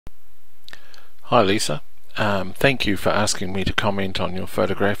Hi Lisa, thank you for asking me to comment on your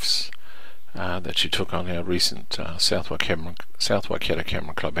photographs that you took on our recent South Waikato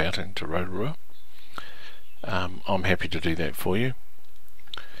Camera Club outing to Rotorua. I'm happy to do that for you.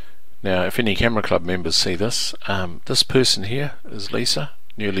 Now if any Camera Club members see this, this person here is Lisa,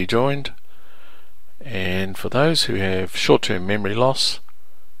 newly joined, and for those who have short-term memory loss,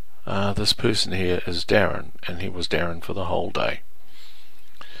 this person here is Darren, and he was Darren for the whole day.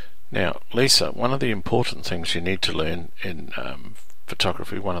 Now Lisa, one of the important things you need to learn in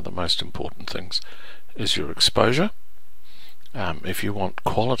photography, one of the most important things, is your exposure. If you want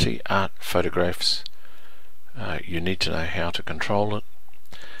quality art photographs, you need to know how to control it,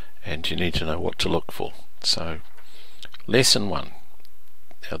 and you need to know what to look for. So lesson 1.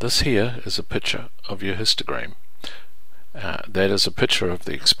 Now this here is a picture of your histogram. That is a picture of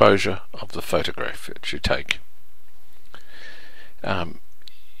the exposure of the photograph that you take.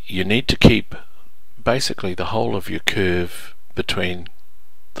 You need to keep basically the whole of your curve between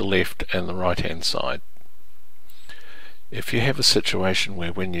the left and the right hand side. If you have a situation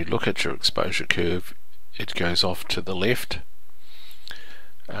where when you look at your exposure curve it goes off to the left,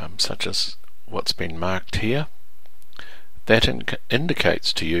 such as what's been marked here, that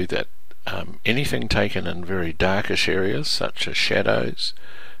indicates to you that anything taken in very darkish areas such as shadows,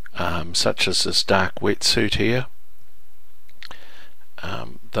 such as this dark wetsuit here,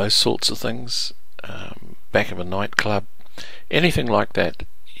 those sorts of things, back of a nightclub, anything like that,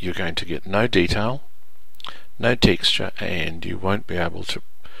 you're going to get no detail, no texture, and you won't be able to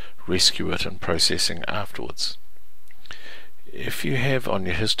rescue it in processing afterwards. If you have on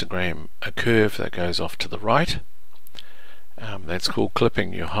your histogram a curve that goes off to the right, that's called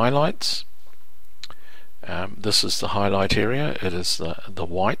clipping your highlights. This is the highlight area. It is the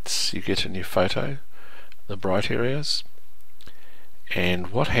whites you get in your photo, the bright areas.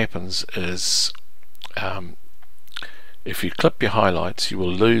 And what happens is, if you clip your highlights, you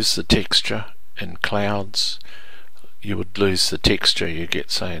will lose the texture in clouds. You would lose the texture you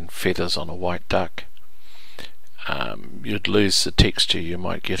get, say, in feathers on a white duck. You'd lose the texture you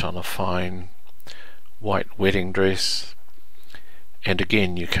might get on a fine white wedding dress. And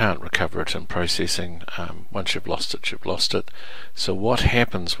again, you can't recover it in processing. Once you've lost it, you've lost it. So what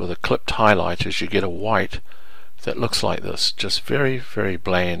happens with a clipped highlight is you get a white that looks like this, just very, very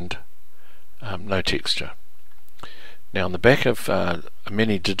bland, no texture. Now on the back of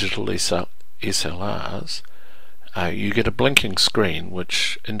many digital SLRs, you get a blinking screen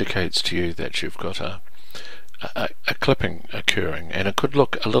which indicates to you that you've got a clipping occurring, and it could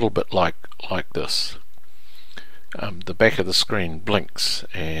look a little bit like this. The back of the screen blinks,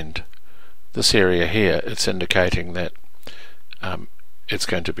 and this area here, it's indicating that it's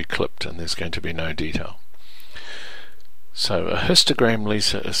going to be clipped and there's going to be no detail. So a histogram,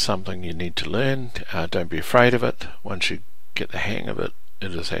 Lisa, is something you need to learn. Don't be afraid of it. Once you get the hang of it,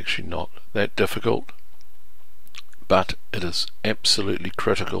 it is actually not that difficult, but it is absolutely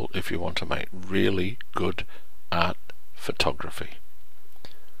critical if you want to make really good art photography.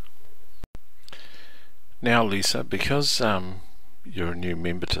 Now Lisa, because you're a new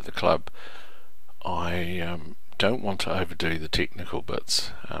member to the club, I don't want to overdo the technical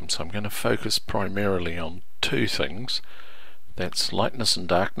bits, so I'm going to focus primarily on two things. That's lightness and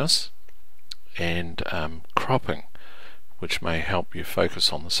darkness, and cropping, which may help you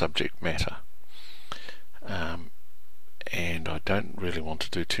focus on the subject matter. And I don't really want to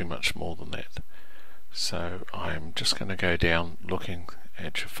do too much more than that. So I'm just going to go down looking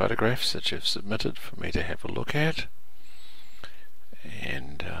at your photographs that you've submitted for me to have a look at,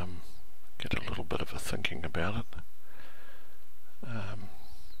 and get a little bit of a thinking about it.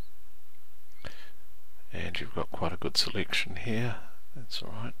 And you've got quite a good selection here. That's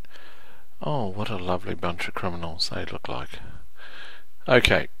alright. Oh, what a lovely bunch of criminals they look like.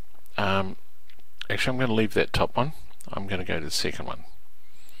 Okay, actually I'm going to leave that top one. I'm going to go to the second one.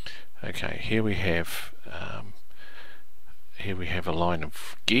 Okay, here we have a line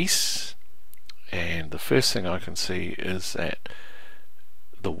of geese, and the first thing I can see is that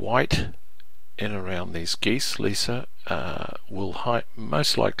the white in around these geese, Lisa, will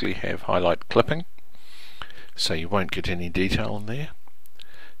most likely have highlight clipping, so you won't get any detail in there.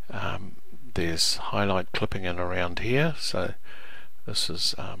 There's highlight clipping in around here, so this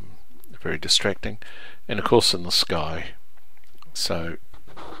is very distracting, and of course in the sky. So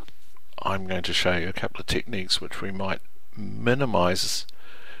I'm going to show you a couple of techniques which we might minimize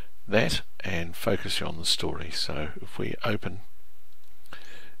that and focus you on the story. So if we open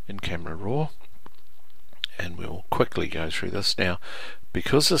in Camera Raw, and we'll quickly go through this. Now,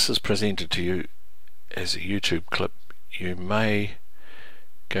 because this is presented to you as a YouTube clip, you may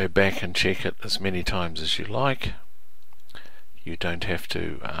Go back and check it as many times as you like. You don't have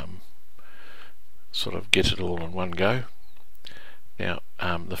to sort of get it all in one go. Now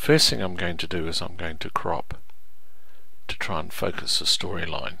the first thing I'm going to do is I'm going to crop to try and focus the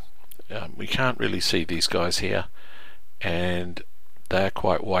storyline. We can't really see these guys here, and they're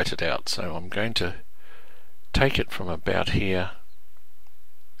quite whited out, so I'm going to take it from about here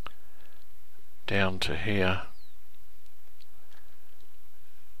down to here,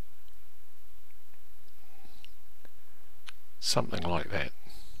 something like that.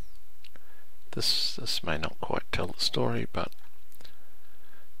 This may not quite tell the story, but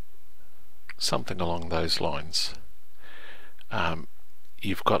something along those lines.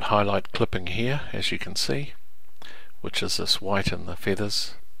 You've got highlight clipping here, as you can see, which is this white in the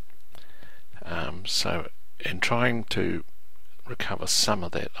feathers. So in trying to recover some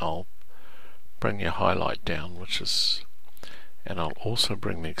of that, I'll bring your highlight down, and I'll also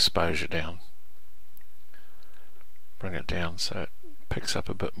bring the exposure down. Bring it down so it picks up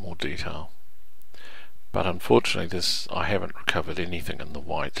a bit more detail. But unfortunately I haven't recovered anything in the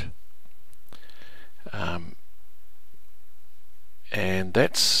white. And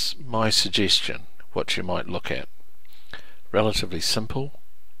that's my suggestion, what you might look at. Relatively simple.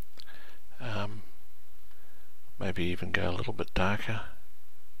 Maybe even go a little bit darker.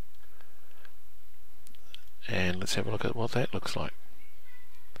 And let's have a look at what that looks like.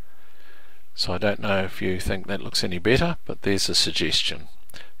 So I don't know if you think that looks any better, but there's a suggestion.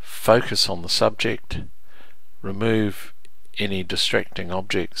 Focus on the subject, remove any distracting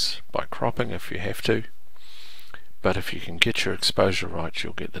objects by cropping if you have to, but if you can get your exposure right,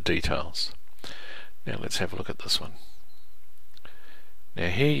 you'll get the details. Now let's have a look at this one. Now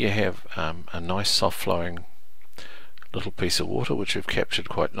here you have a nice soft flowing little piece of water which you've captured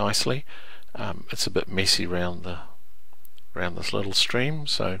quite nicely. It's a bit messy around this little stream,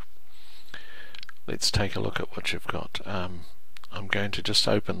 so let's take a look at what you've got. I'm going to just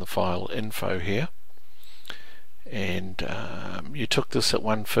open the file info here, and you took this at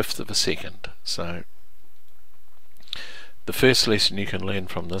 1/5 of a second. So the first lesson you can learn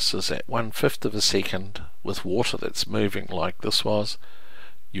from this is at 1/5 of a second with water that's moving like this was,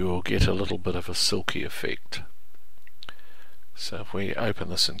 you will get a little bit of a silky effect. So if we open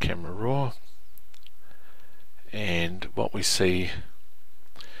this in Camera Raw, and what we see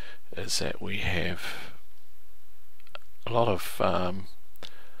is that we have a lot of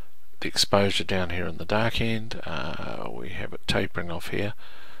the exposure down here in the dark end. We have it tapering off here.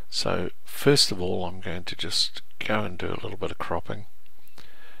 So first of all, I'm going to just go and do a little bit of cropping.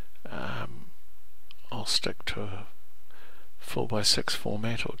 I'll stick to a 4:6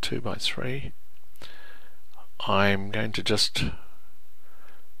 format or 2:3. I'm going to just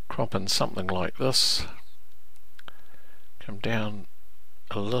crop in something like this, come down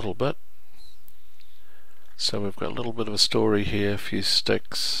a little bit, so we've got a little bit of a story here, a few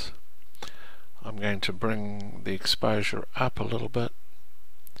sticks. I'm going to bring the exposure up a little bit.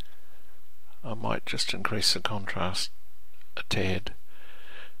 I might just increase the contrast a tad,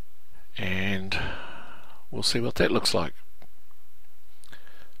 and we'll see what that looks like.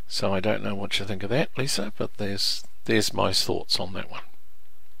 So I don't know what you think of that, Lisa, but there's my thoughts on that one.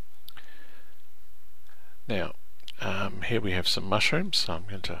 Now here we have some mushrooms, so I'm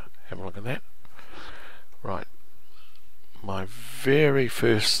going to have a look at that. Right, my very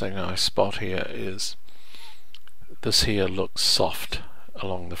first thing I spot here is this here looks soft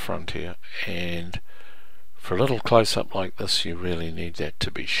along the front here, and for a little close-up like this you really need that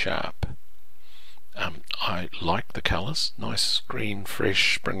to be sharp. I like the colours, nice green,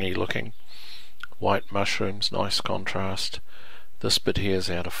 fresh, springy looking, white mushrooms, nice contrast. This bit here is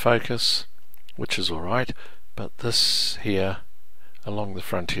out of focus, which is alright, but this here along the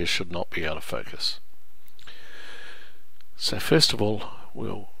front here should not be out of focus. So first of all,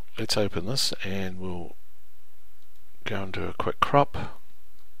 let's open this and we'll go and do a quick crop,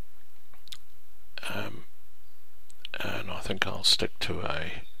 and I think I'll stick to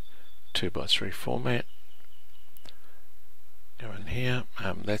a 2:3 format. Go in here.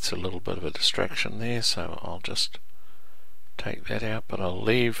 That's a little bit of a distraction there, so I'll just take that out, but I'll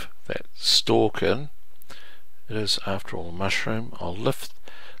leave that stalk in. It is after all a mushroom. I'll lift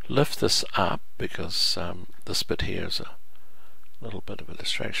this up because this bit here is a little bit of a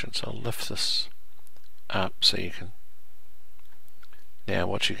distraction, so I'll lift this up so you can, now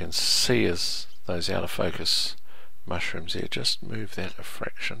what you can see is those out of focus mushrooms here. Just move that a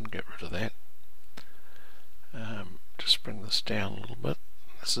fraction, get rid of that. Just bring this down a little bit.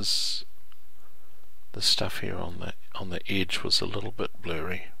 This stuff here on the edge was a little bit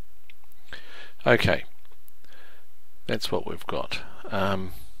blurry. Okay, that's what we've got.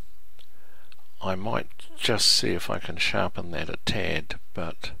 I might just see if I can sharpen that a tad,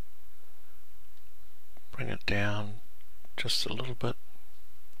 but bring it down just a little bit,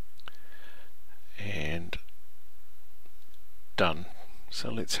 and done.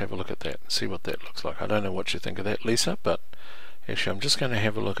 So let's have a look at that and see what that looks like. I don't know what you think of that, Lisa, but actually I'm just going to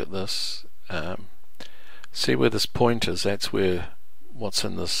have a look at this. See where this point is? That's where what's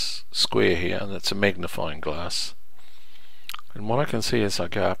in this square here, and it's a magnifying glass. And what I can see as I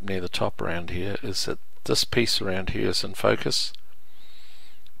go up near the top around here is that this piece around here is in focus,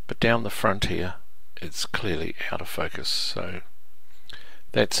 but down the front here it's clearly out of focus, so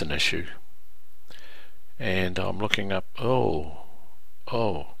that's an issue. And I'm looking up, come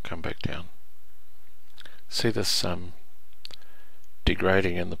back down. See this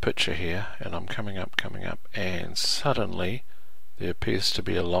degrading in the picture here, and I'm coming up, and suddenly there appears to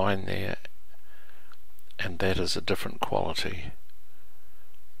be a line there, and that is a different quality.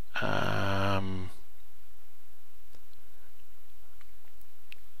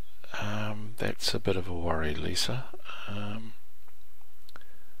 That's a bit of a worry, Lisa.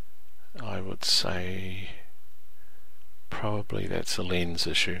 I would say probably that's a lens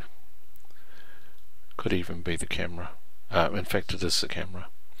issue. Could even be the camera. In fact, it is the camera.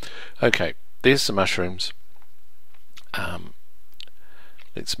 Okay, there's the mushrooms.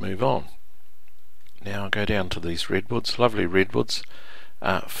 Let's move on. Now I'll go down to these redwoods, lovely redwoods.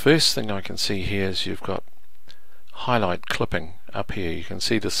 First thing I can see here is you've got highlight clipping up here. You can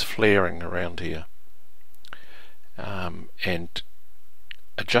see this flaring around here, and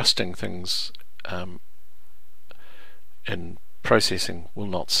adjusting things in processing will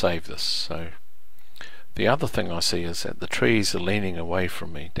not save this. So the other thing I see is that the trees are leaning away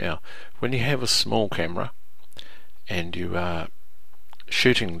from me. Now when you have a small camera and you are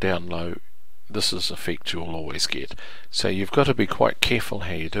shooting down low, this is the effect you'll always get. So you've got to be quite careful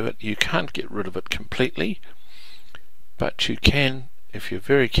how you do it. You can't get rid of it completely, but you can, if you're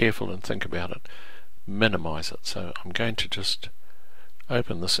very careful and think about it, minimize it. So I'm going to just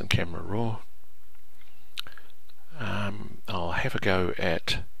open this in Camera Raw. I'll have a go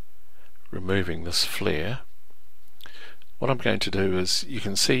at removing this flare. What I'm going to do is, you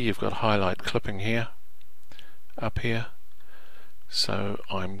can see you've got highlight clipping here, up here. So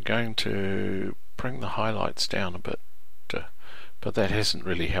I'm going to bring the highlights down a bit, but that hasn't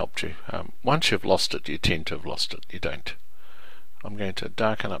really helped you. Once you've lost it, you tend to have lost it. You don't. I'm going to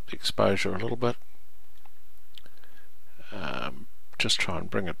darken up the exposure a little bit. Just try and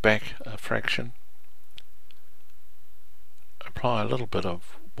bring it back a fraction. Apply a little bit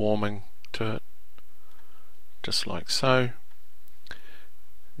of warming to it, just like so.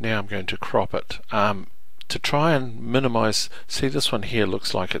 Now I'm going to crop it. To try and minimize, see this one here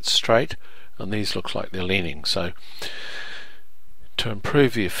looks like it's straight and these look like they're leaning, so to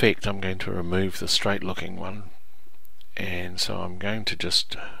improve the effect I'm going to remove the straight looking one, and so I'm going to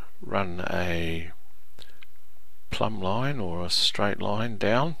just run a plumb line or a straight line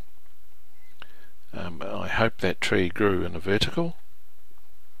down. I hope that tree grew in a vertical,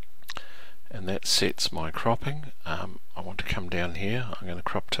 and that sets my cropping. I want to come down here. I'm going to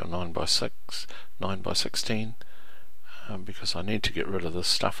crop to a 9x6, 9x16, because I need to get rid of this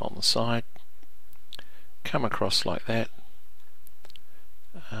stuff on the side. Come across like that.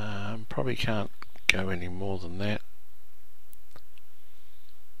 Probably can't go any more than that.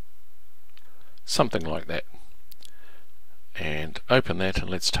 Something like that. And open that and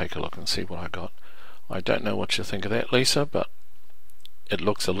let's take a look and see what I got. I don't know what you think of that, Lisa, but it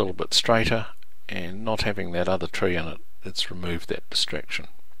looks a little bit straighter, and not having that other tree in it, it's removed that distraction.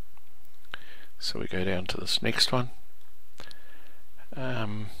 So we go down to this next one.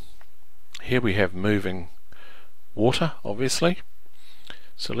 Here we have moving water, obviously.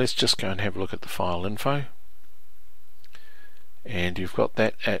 So let's just go and have a look at the file info. And you've got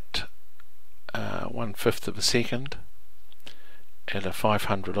that at 1/5 of a second at a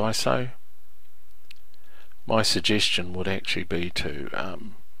 500 ISO. My suggestion would actually be to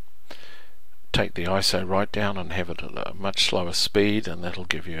take the ISO right down and have it at a much slower speed, and that'll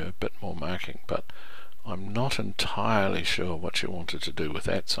give you a bit more marking, but I'm not entirely sure what you wanted to do with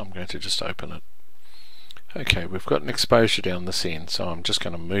that, so I'm going to just open it. Okay, we've got an exposure down this end, so I'm just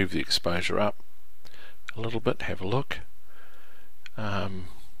going to move the exposure up a little bit, have a look.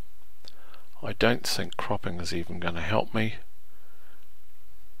 I don't think cropping is even going to help me.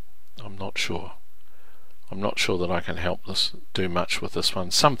 I'm not sure. I'm not sure that I can help this do much with this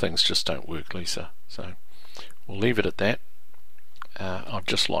one. Some things just don't work, Lisa, so we'll leave it at that. I've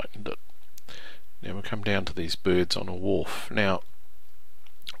just lightened it. Now we'll come down to these birds on a wharf. Now,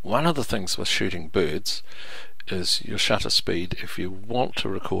 one of the things with shooting birds is your shutter speed. If you want to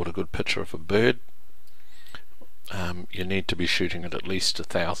record a good picture of a bird, you need to be shooting at least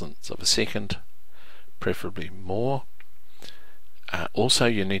 1,000th of a second, preferably more. Also,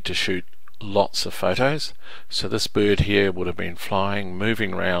 you need to shoot lots of photos. So this bird here would have been flying,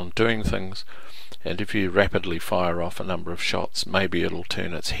 moving around, doing things, and if you rapidly fire off a number of shots, maybe it'll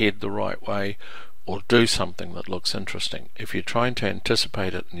turn its head the right way or do something that looks interesting. If you're trying to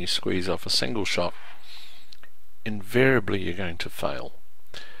anticipate it and you squeeze off a single shot, invariably you're going to fail.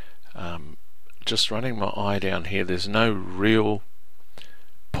 Just running my eye down here, there's no real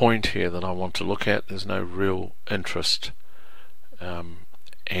point here that I want to look at. There's no real interest,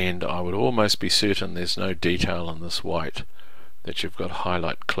 and I would almost be certain there's no detail in this white, that you've got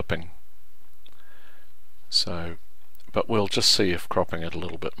highlight clipping. So, but we'll just see if cropping it a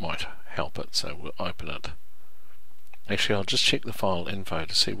little bit might help it. So we'll open it. Actually, I'll just check the file info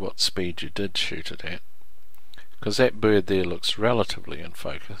to see what speed you did shoot it at, because that bird there looks relatively in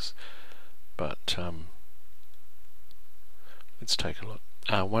focus. But let's take a look.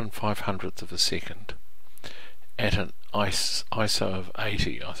 1/500th of a second at an ISO of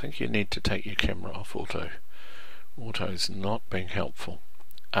 80. I think you need to take your camera off auto. Auto's not being helpful.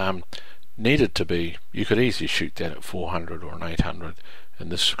 Needed to be, you could easily shoot that at 400 or an 800,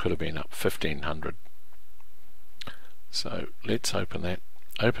 and this could have been up 1500. So let's open that.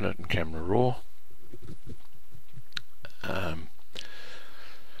 Open it in Camera Raw.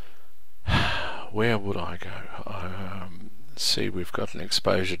 Where would I go? See, we've got an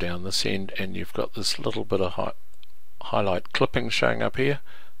exposure down this end, and you've got this little bit of highlight clipping showing up here,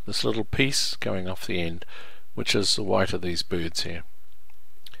 this little piece going off the end, which is the white of these birds here.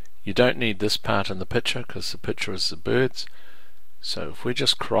 You don't need this part in the picture because the picture is the birds. So if we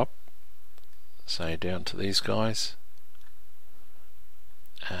just crop, say down to these guys,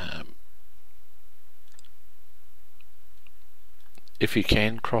 if you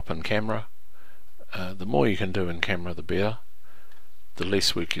can crop in camera, the more you can do in camera the better. The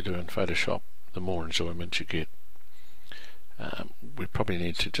less work you do in Photoshop, the more enjoyment you get. We probably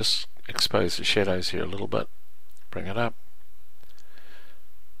need to just expose the shadows here a little bit, bring it up,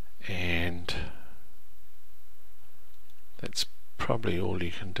 and that's probably all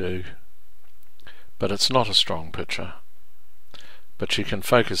you can do. But it's not a strong picture, but you can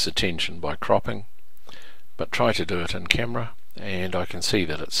focus attention by cropping, but try to do it in camera. And I can see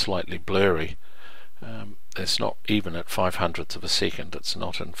that it's slightly blurry. It's not even at 500th of a second, it's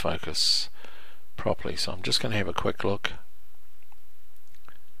not in focus properly. So I'm just going to have a quick look.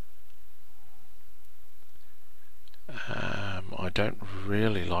 I don't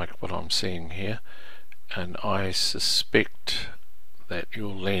really like what I'm seeing here, and I suspect that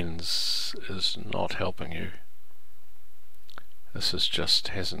your lens is not helping you. This is just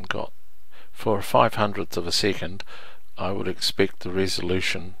hasn't got, for a 500th of a second, I would expect the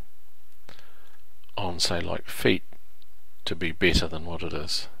resolution on, say, like feet to be better than what it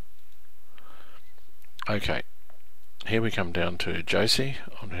is. Okay, here we come down to Josie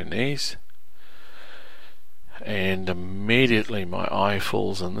on her knees, and immediately my eye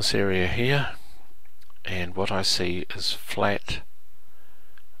falls in this area here, and what I see is flat,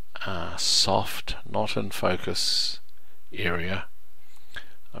 soft, not in focus area.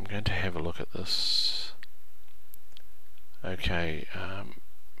 I'm going to have a look at this. Okay,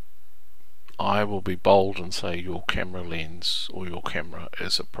 I will be bold and say your camera lens or your camera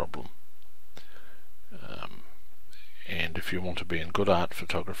is a problem. And if you want to be in good art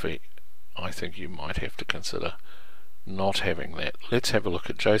photography, I think you might have to consider not having that. Let's have a look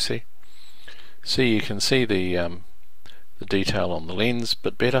at Josie. See, you can see the detail on the lens a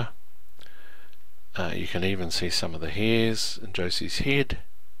bit better. You can even see some of the hairs in Josie's head.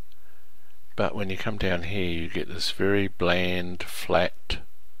 But when you come down here, you get this very bland, flat,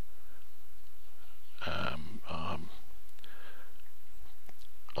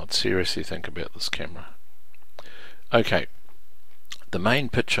 I'd seriously think about this camera. Okay, the main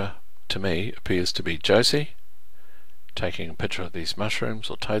picture to me appears to be Josie taking a picture of these mushrooms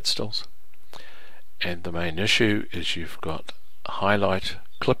or toadstools, and the main issue is you've got highlight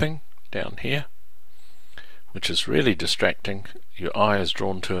clipping down here, which is really distracting. Your eye is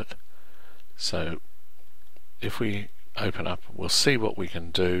drawn to it. So if we open up, we'll see what we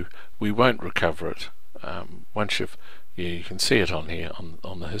can do. We won't recover it. Once you can see it on here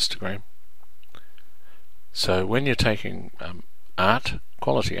on the histogram. So when you're taking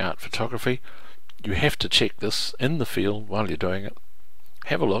quality art photography, you have to check this in the field while you're doing it.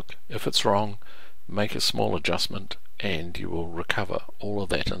 Have a look. If it's wrong, make a small adjustment, and you will recover all of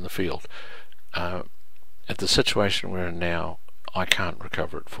that in the field. At the situation we're in now, I can't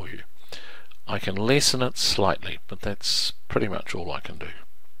recover it for you. I can lessen it slightly, but that's pretty much all I can do.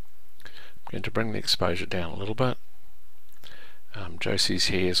 I'm going to bring the exposure down a little bit. Josie's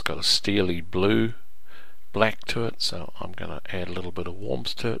hair's got a steely blue black to it, so I'm going to add a little bit of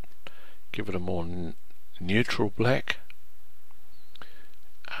warmth to it, give it a more neutral black.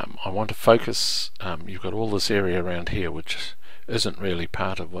 I want to focus, you've got all this area around here which isn't really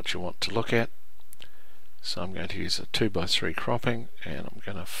part of what you want to look at, so I'm going to use a 2x3 cropping, and I'm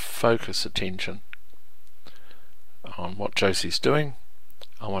going to focus attention on what Josie's doing.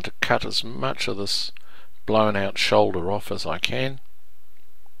 I want to cut as much of this blown out shoulder off as I can,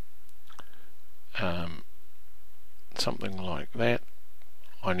 something like that.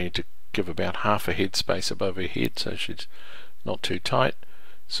 I need to give about half a head space above her head so she's not too tight.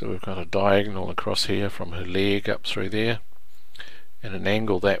 So we've got a diagonal across here from her leg up through there, and an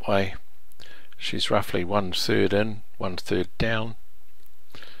angle that way. She's roughly 1/3 in, 1/3 down,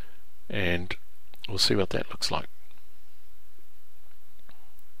 and we'll see what that looks like.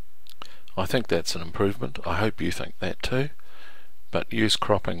 I think that's an improvement. I hope you think that too, but use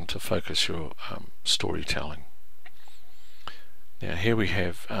cropping to focus your storytelling. Now here we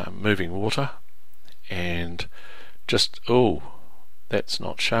have moving water, and just, oh, that's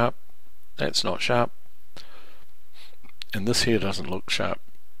not sharp, that's not sharp, and this here doesn't look sharp.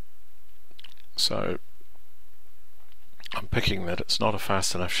 So I'm picking that it's not a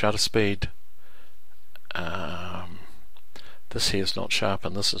fast enough shutter speed. This here is not sharp,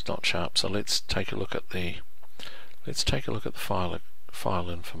 and this is not sharp. So let's take a look at the file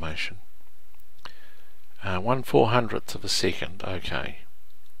information. 1/400th of a second. Okay.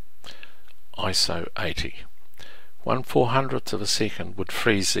 ISO 80. 1/400th of a second would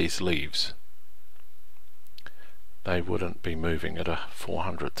freeze these leaves. They wouldn't be moving at a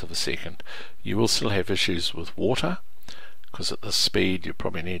 1/400th of a second. You will still have issues with water, because at this speed you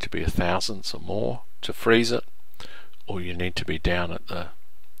probably need to be 1,000ths or more to freeze it, or you need to be down at the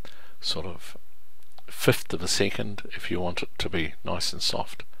sort of 1/5 of a second if you want it to be nice and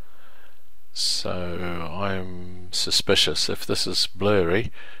soft. So I'm suspicious if this is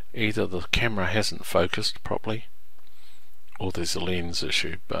blurry, either the camera hasn't focused properly or there's a lens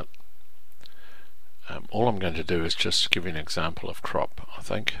issue, but all I'm going to do is just give you an example of crop. I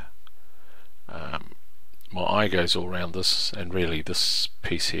think my eye goes all around this, and really this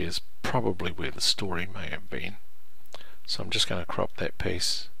piece here is probably where the story may have been. So I'm just going to crop that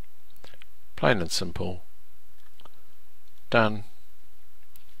piece, plain and simple. Done.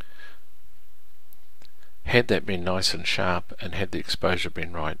 Had that been nice and sharp and had the exposure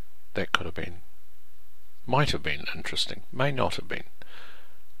been right, that could have been, might have been interesting, may not have been,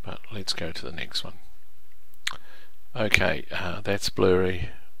 but let's go to the next one. Okay, that's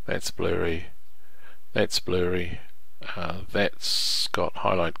blurry, that's blurry, that's blurry, that's got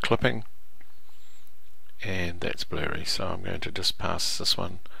highlight clipping, and that's blurry. So I'm going to just pass this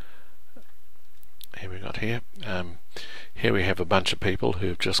one. Here we got here. Here we have a bunch of people who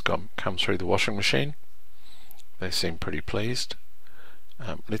have just come through the washing machine. They seem pretty pleased.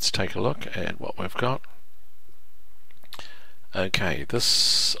 Let's take a look at what we've got. Okay,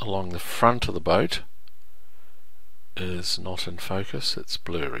 this along the front of the boat is not in focus, it's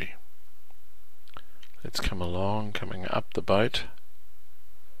blurry. Let's come along, coming up the boat.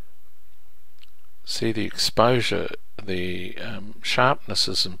 See the exposure, the sharpness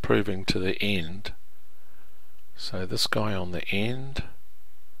is improving to the end. So this guy on the end,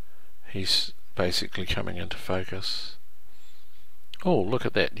 he's basically coming into focus. Oh, look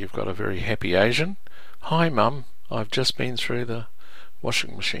at that, you've got a very happy Asian. Hi Mum, I've just been through the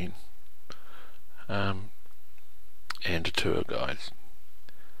washing machine. And a tour guide.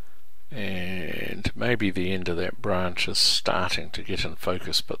 And maybe the end of that branch is starting to get in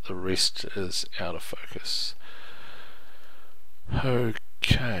focus, but the rest is out of focus.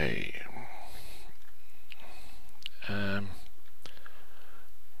 Okay. I'm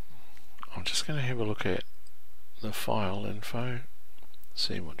just going to have a look at the file info,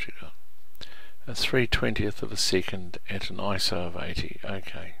 see what you got. A 3/20th of a second at an ISO of 80.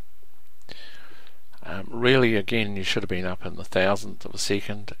 Okay. Really, again, you should have been up in the 1,000th of a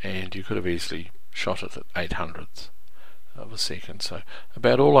second, and you could have easily shot it at 800ths of a second. So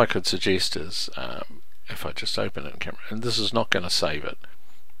about all I could suggest is if I just open it in camera, and this is not going to save it,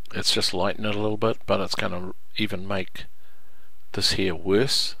 it's just lighten it a little bit, but it's going to even make this here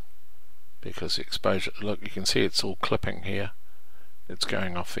worse, because the exposure, look, you can see it's all clipping here, it's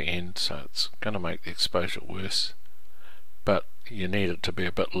going off the end, so it's going to make the exposure worse, but you need it to be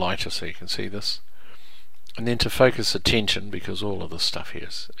a bit lighter so you can see this. And then to focus attention, because all of this stuff here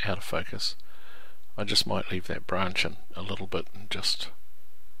is out of focus, I just might leave that branch in a little bit and just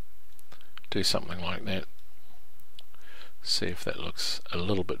do something like that. See if that looks a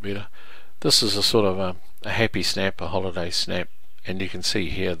little bit better. This is a sort of a happy snap, a holiday snap, and you can see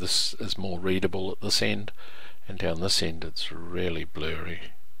here this is more readable at this end, and down this end it's really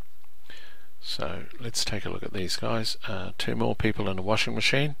blurry. So let's take a look at these guys. 2 more people in a washing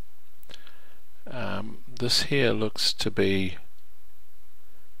machine. This here looks to be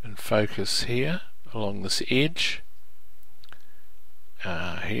in focus here along this edge.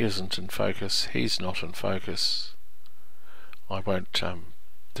 He isn't in focus, he's not in focus. I won't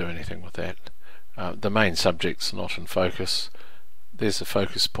do anything with that. The main subject's not in focus. There's a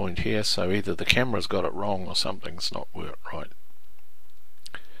focus point here, so either the camera's got it wrong or something's not worked right.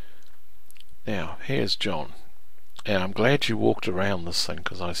 Now here's John, and I'm glad you walked around this thing,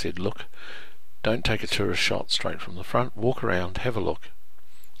 because I said look, don't take a tourist shot straight from the front, walk around, have a look,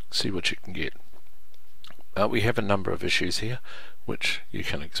 see what you can get. We have a number of issues here which you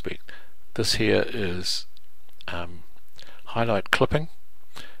can expect. This here is highlight clipping,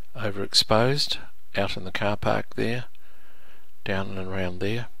 overexposed out in the car park there, down and around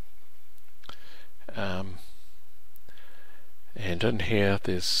there, and in here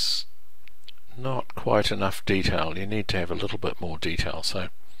there's not quite enough detail. You need to have a little bit more detail, so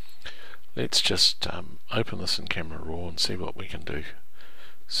let's just open this in Camera Raw and see what we can do.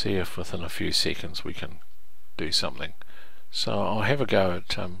 See if within a few seconds we can do something. So I'll have a go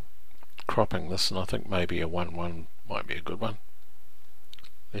at cropping this, and I think maybe a 1:1 might be a good one.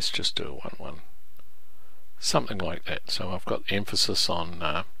 Let's just do a 1:1, something like that. So I've got emphasis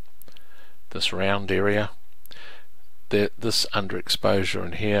on this round area. This underexposure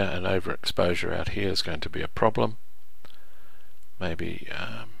in here and overexposure out here is going to be a problem. Maybe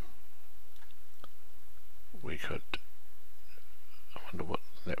we could, I wonder what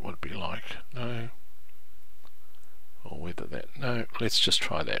that would be like. No, or whether that, no, let's just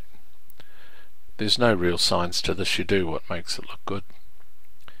try that. There's no real science to this, you do what makes it look good.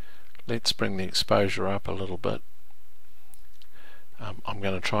 Let's bring the exposure up a little bit. I'm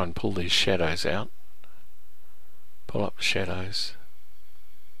going to try and pull these shadows out. Pull up the shadows.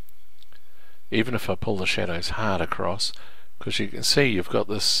 Even if I pull the shadows hard across, because you can see you've got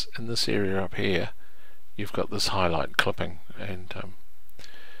this in this area up here, you've got this highlight clipping, and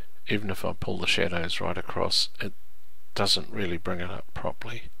even if I pull the shadows right across, it doesn't really bring it up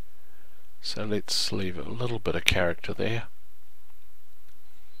properly. So let's leave a little bit of character there.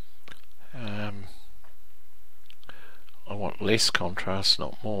 I want less contrast,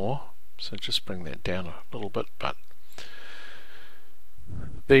 not more, so just bring that down a little bit. But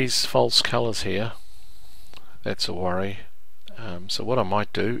these false colours here, that's a worry. So what I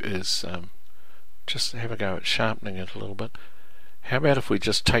might do is just have a go at sharpening it a little bit. How about if we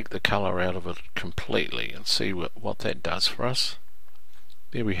just take the colour out of it completely and see what that does for us.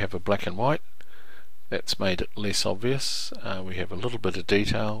 There we have a black and white. That's made it less obvious. We have a little bit of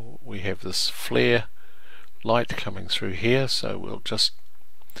detail. We have this flare light coming through here, so we'll just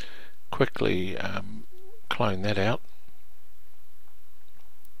quickly clone that out.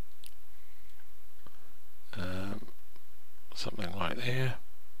 Something like there,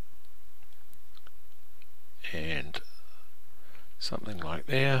 and something like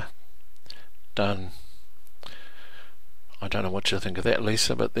there. Done. I don't know what you think of that,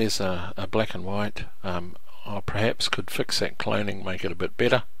 Lisa, but there's a black and white. I perhaps could fix that cloning, make it a bit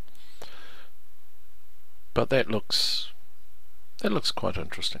better, but that looks quite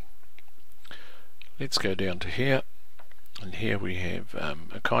interesting. Let's go down to here, and here we have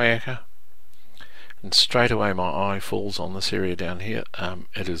a kayaker, and straight away my eye falls on this area down here.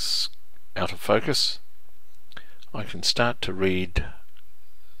 It is out of focus. I can start to read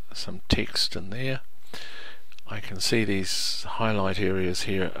some text in there. I can see these highlight areas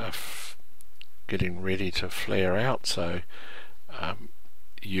here are getting ready to flare out, so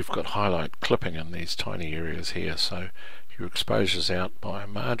you've got highlight clipping in these tiny areas here, so your exposure's out by a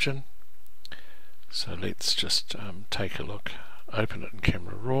margin. So let's just take a look, open it in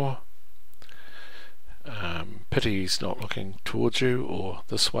Camera Raw. Pity he's not looking towards you or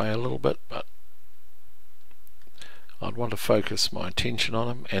this way a little bit, but I'd want to focus my attention on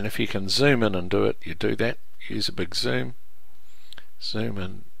him, and if you can zoom in and do it, you do that. Use a big zoom, zoom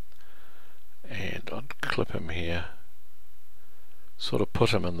in, and I'd clip him here, sort of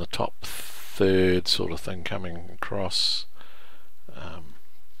put him in the top third sort of thing coming across.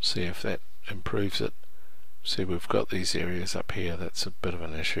 See if that improves it. See, we've got these areas up here, that's a bit of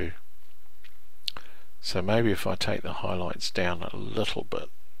an issue. So maybe if I take the highlights down a little bit,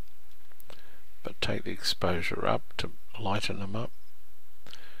 but take the exposure up to lighten them up,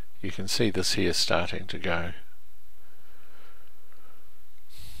 you can see this here starting to go.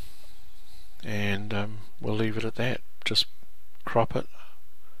 and we'll leave it at that. Just crop it.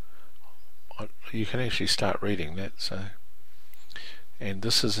 You can actually start reading that. So, and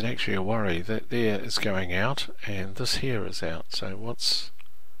this is actually a worry that there is going out and this here is out. So what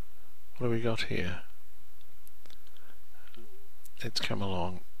do we got here? Let's come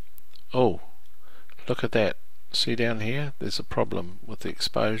along. Oh, look at that. See down here, there's a problem with the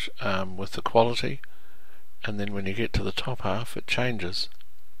exposure, with the quality, and then when you get to the top half it changes.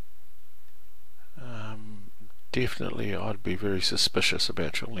 Definitely I'd be very suspicious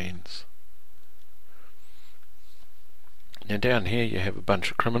about your lens. Now down here you have a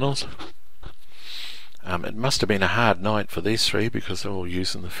bunch of criminals. It must have been a hard night for these three because they're all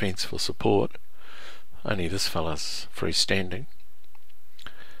using the fence for support. Only this fella's freestanding.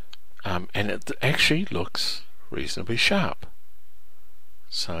 And it actually looks reasonably sharp.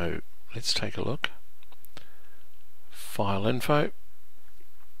 So let's take a look. File info.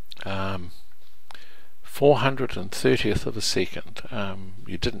 430th of a second.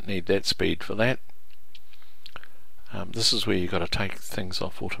 You didn't need that speed for that. This is where you've got to take things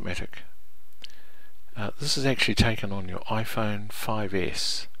off automatic. This is actually taken on your iPhone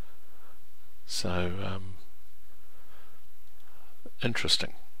 5S. So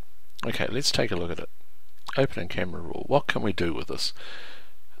interesting. Okay, let's take a look at it. Open in camera raw. What can we do with this?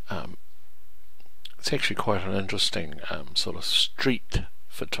 It's actually quite an interesting sort of street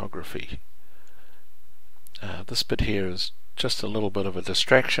photography. This bit here is just a little bit of a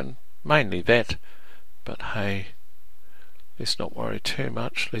distraction, mainly that, but hey, let's not worry too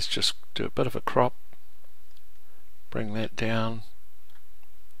much. Let's just do a bit of a crop, bring that down.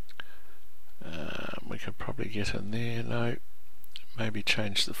 We could probably get in there. No, maybe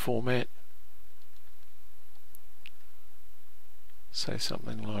change the format, say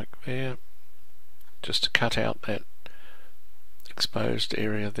something like there, just to cut out that exposed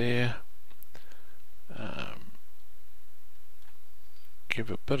area there. Give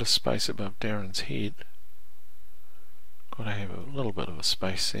a bit of space above Darren's head. Got to have a little bit of a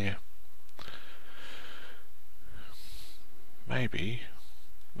space there. Maybe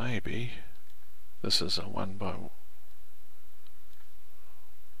this is a one by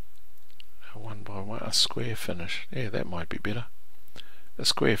one, a square finish. Yeah, that might be better. A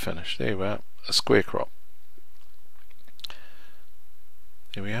square finish. There we are. A square crop.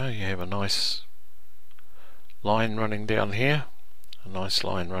 There we are. You have a nice line running down here, a nice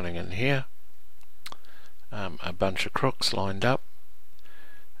line running in here, a bunch of crooks lined up,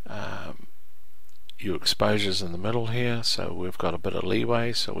 your exposure's in the middle here, so we've got a bit of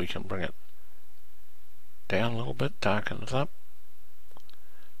leeway, so we can bring it down a little bit, darken it up.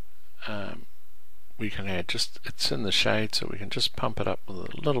 We can add just, it's in the shade, so we can just pump it up with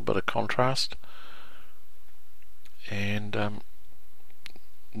a little bit of contrast, and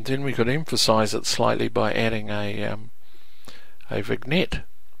then we could emphasize it slightly by adding a vignette.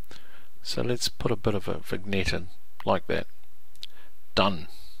 So let's put a bit of a vignette in, like that. Done.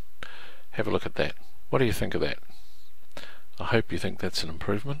 Have a look at that. What do you think of that? I hope you think that's an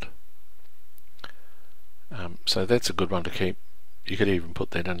improvement. So that's a good one to keep. You could even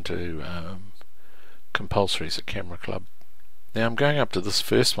put that into compulsories at Camera Club. Now I'm going up to this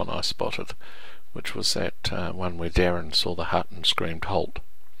first one I spotted, which was that one where Darren saw the hut and screamed halt.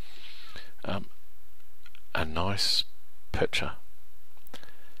 A nice picture,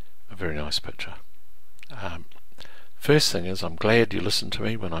 a very nice picture. First thing is, I'm glad you listened to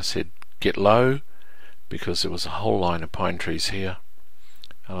me when I said get low, because there was a whole line of pine trees here,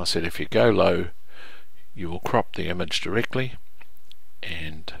 and I said if you go low you will crop the image directly,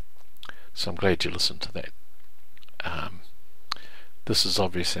 and so I'm glad you listened to that. This is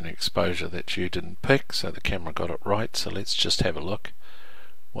obviously an exposure that you didn't pick, so the camera got it right. So let's just have a look.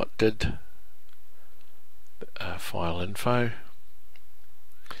 What did file info?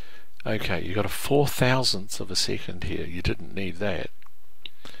 Okay, you got a 4,000th of a second here. You didn't need that.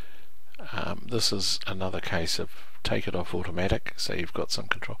 This is another case of take it off automatic, so you've got some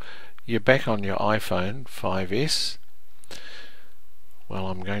control. You're back on your iPhone 5S. Well,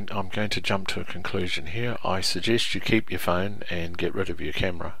 I'm going to jump to a conclusion here. I suggest you keep your phone and get rid of your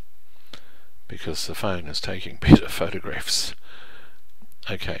camera, because the phone is taking better photographs.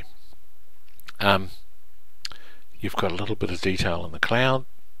 Okay. You've got a little bit of detail in the cloud,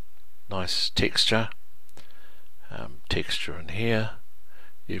 nice texture, texture in here.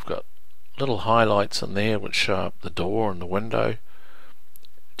 You've got little highlights in there which show up the door and the window.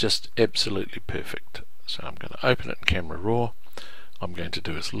 Just absolutely perfect. So I'm going to open it in Camera Raw. I'm going to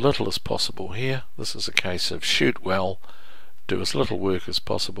do as little as possible here. This is a case of shoot well, do as little work as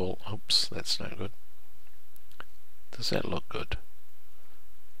possible. Oops, that's no good. Does that look good?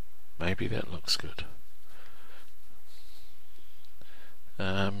 maybe that looks good.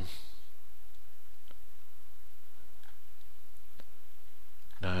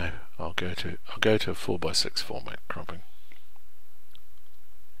 No, I'll go to a 4:6 format cropping.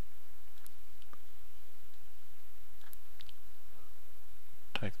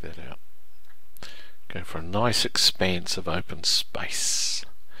 Take that out. Go for a nice expanse of open space.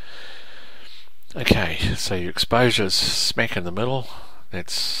 Okay, so your exposure's smack in the middle.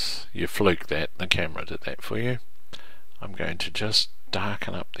 That's, you fluked that, the camera did that for you. I'm going to just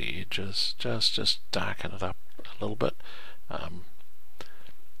darken up the edges, just darken it up a little bit.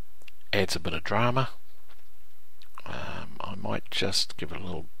 Adds a bit of drama. I might just give it a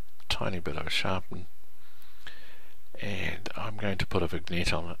little tiny bit of a sharpen, and I'm going to put a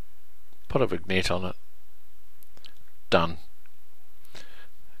vignette on it. Put a vignette on it. Done.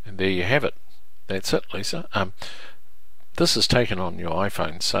 And there you have it. That's it, Lisa. This is taken on your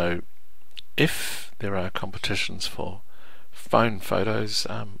iPhone, so if there are competitions for phone photos,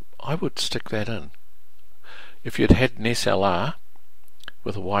 I would stick that in. If you'd had an SLR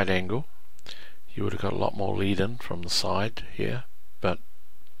with a wide angle, you would have got a lot more lead in from the side here, but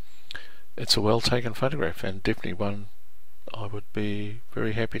it's a well taken photograph, and definitely one I would be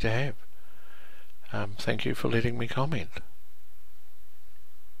very happy to have. Thank you for letting me comment.